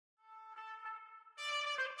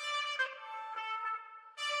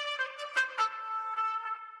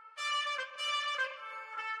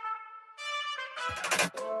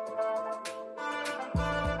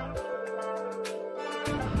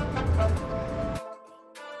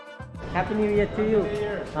Happy New Year to you.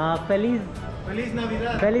 Feliz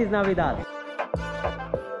Navidad. Feliz Navidad.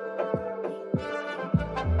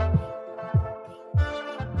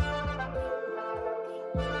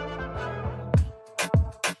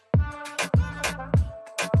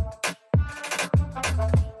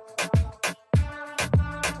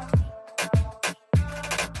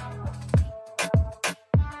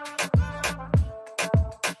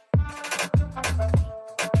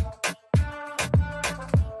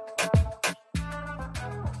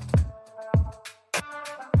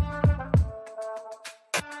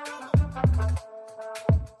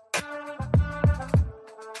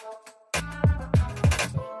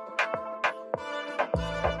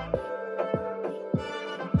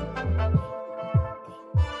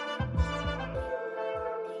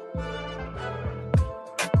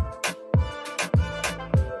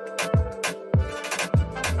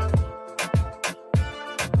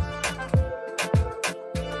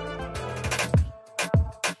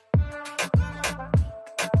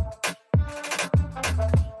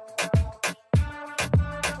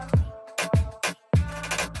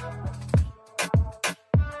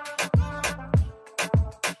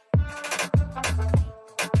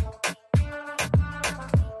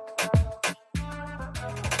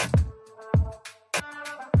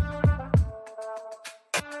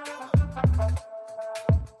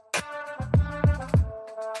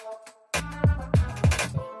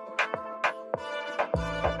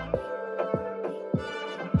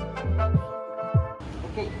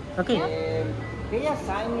 Okay. They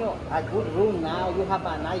assign you a good room now. You have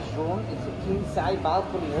a nice room. It's a king size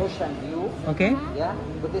balcony, ocean view. Okay. Yeah.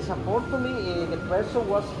 But it's unfortunately the person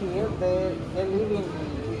was here. They're living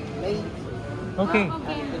late. Okay.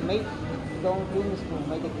 And the maid don't finish to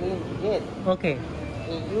make the clean yet. Okay.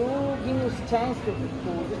 If you give us a chance to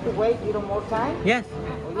just to wait a little more time. Yes.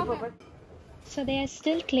 Or you prefer? So they are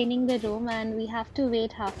still cleaning the room and we have to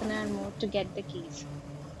wait half an hour more to get the keys.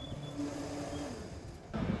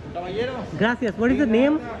 Gracias. What is the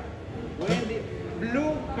name?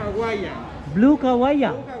 Blue Hawaiian. Blue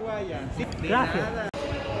Kawaya. Blue Hawaiian. Gracias.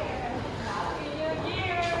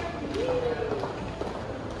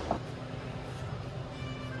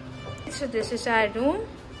 So this is our room.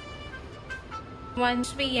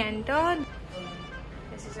 Once we entered,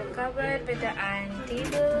 this is a cupboard with an iron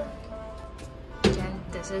table. And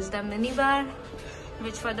this is the minibar,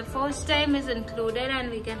 which for the first time is included,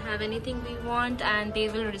 and we can have anything we want and they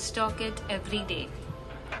will restock it every day.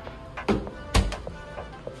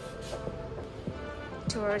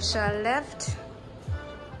 Towards our left,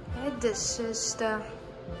 and this is the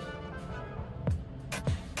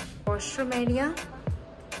washroom area.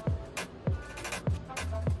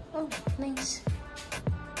 Oh, nice.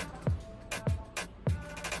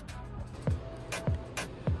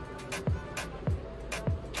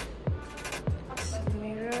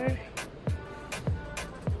 Mirror,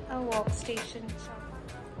 a workstation.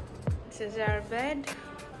 This is our bed,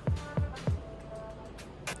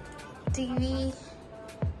 TV.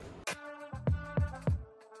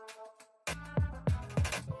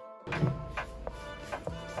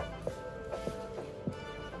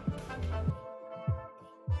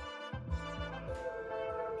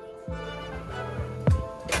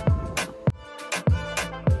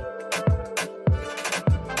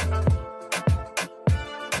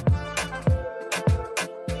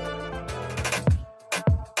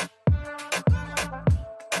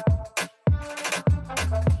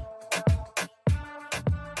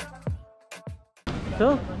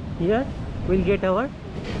 So here we'll get our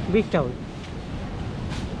beach towel.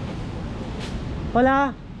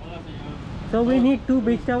 Hola. So we need 2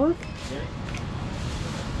 beach towels.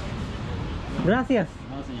 Gracias.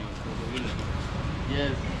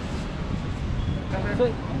 Yes.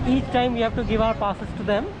 So each time we have to give our passes to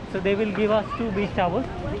them. So they will give us 2 beach towels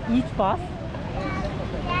each pass.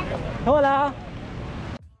 Hola.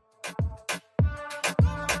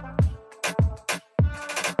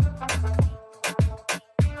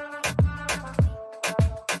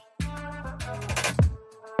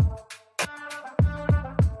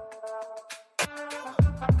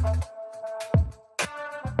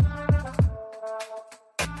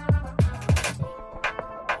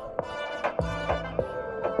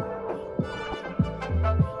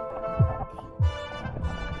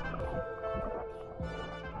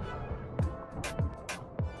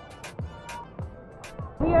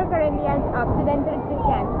 We are currently at Occidental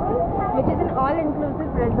Tucancún, which is an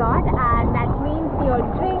all-inclusive resort, and that means your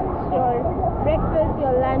drinks, your breakfast,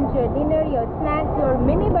 your lunch, your dinner, your snacks, your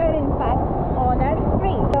minibar in fact, all are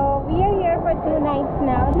free. So we are here for 2 nights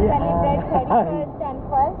now to Yeah. celebrate 31st and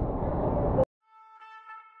 1st.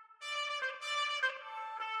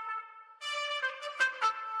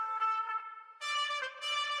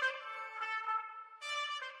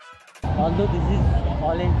 Although this is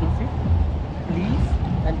all inclusive, please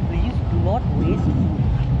do not waste food.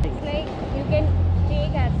 It's like you can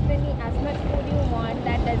take as much food you want.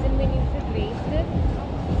 That doesn't mean you should waste it.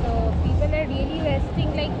 So people are really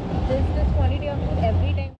wasting like this quantity of food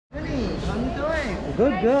every time. How you doing?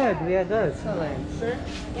 Good, we are good. Excellent. Sir,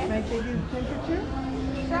 can I take you temperature?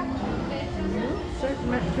 Sir,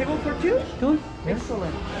 table for two? Two?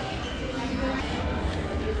 Excellent.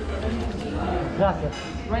 Gracias.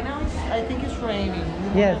 Right now, I think it's raining.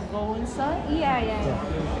 You Yes. wanna go inside? Yeah.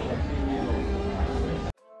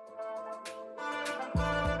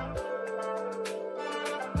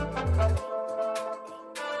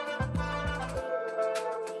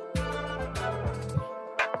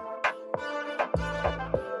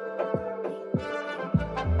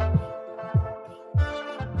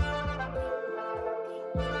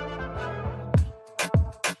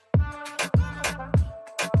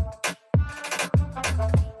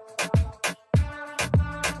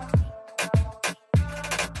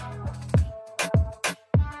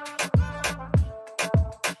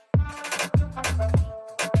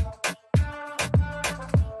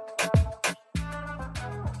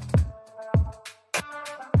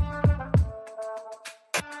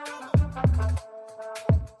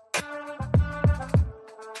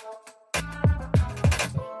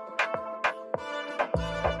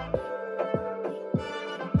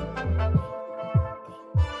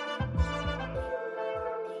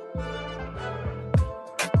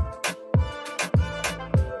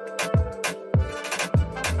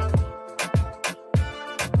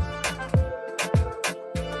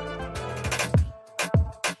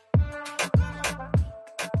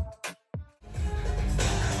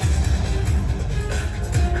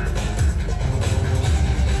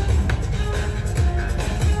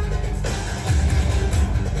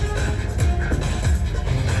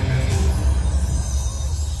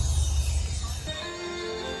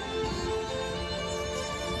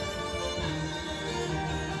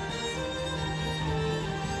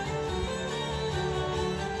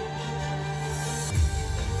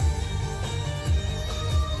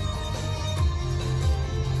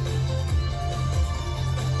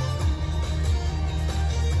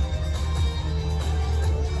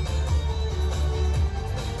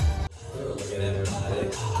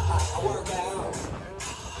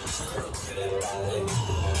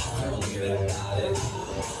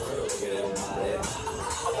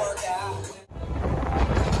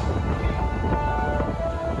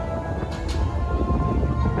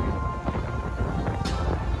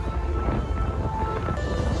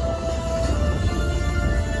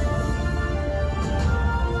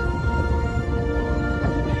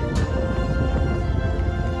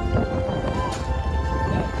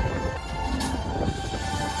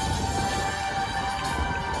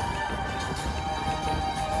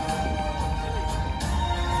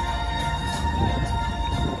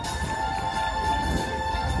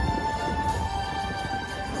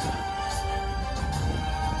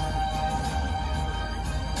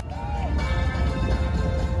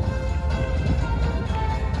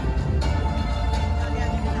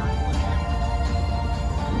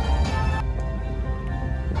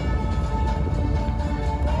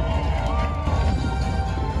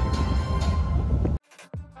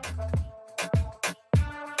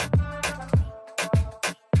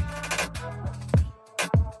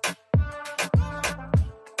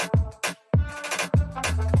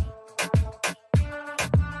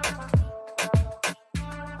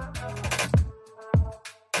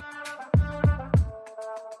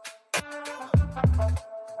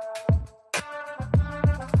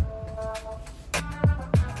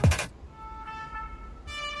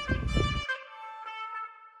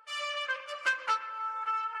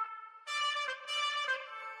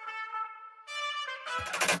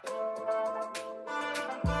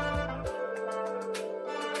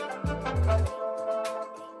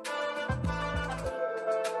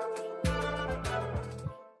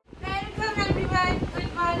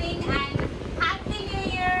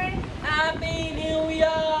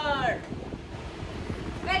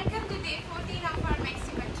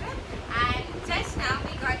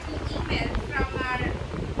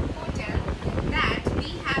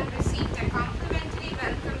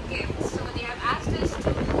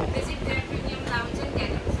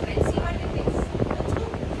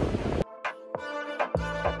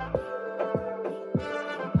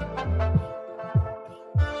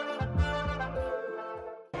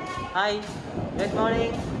 Hi. Good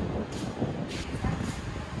morning.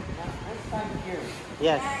 Next time here.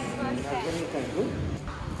 Yes. In Cancun.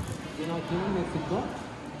 You know, here in Mexico,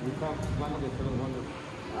 we have one of the seven wonders.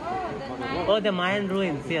 Oh, the Mayan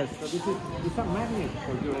ruins. Yes. So this is it's a magnet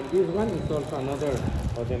for you. And this one is also another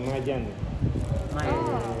of the Mayan.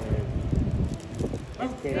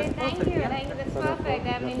 Okay. Thank you. That's perfect.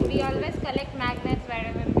 I mean, we always collect magnets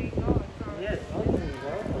wherever we go. So Yes.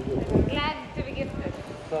 glad to be gifted.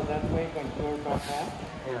 So that way when tour comes home,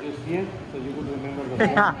 you see it, so you would remember the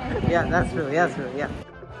song. Yeah, that's true. Yes, true. Yeah.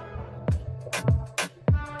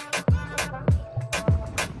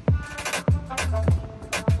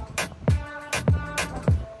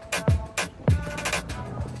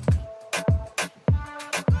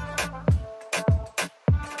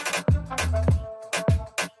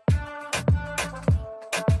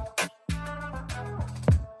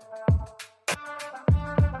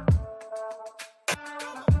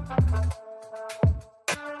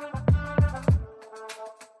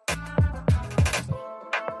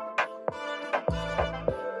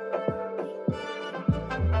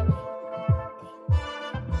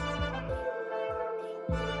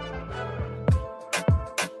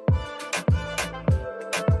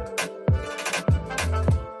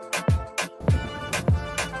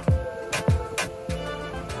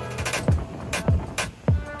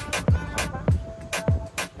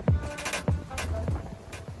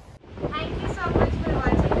 Thank you so much for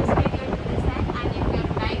watching this video to this end. And if you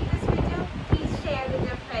have liked this video, please share with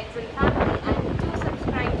your friends and family and do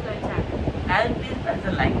subscribe to our channel. And please press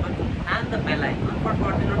the like button and the bell icon for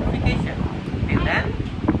further notification. Till then,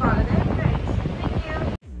 Follow their friends. Thank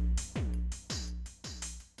you.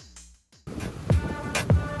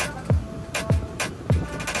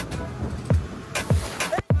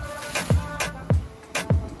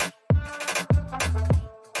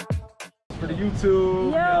 For the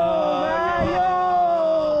YouTube. Yo,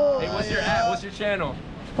 Hey, what's your at? What's your channel?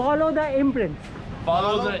 follow the imprints.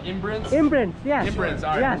 Follow the imprints. Imprints, yes. Imprints.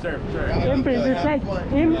 All right, Yes. sure. Imprints. It's like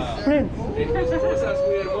imprints. Hermosa,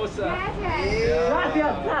 muy hermosa.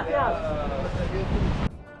 Gracias, gracias.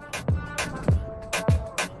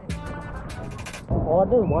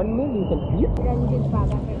 Order one meal, you can eat.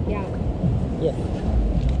 Yes.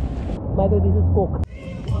 By the way, this is Coke.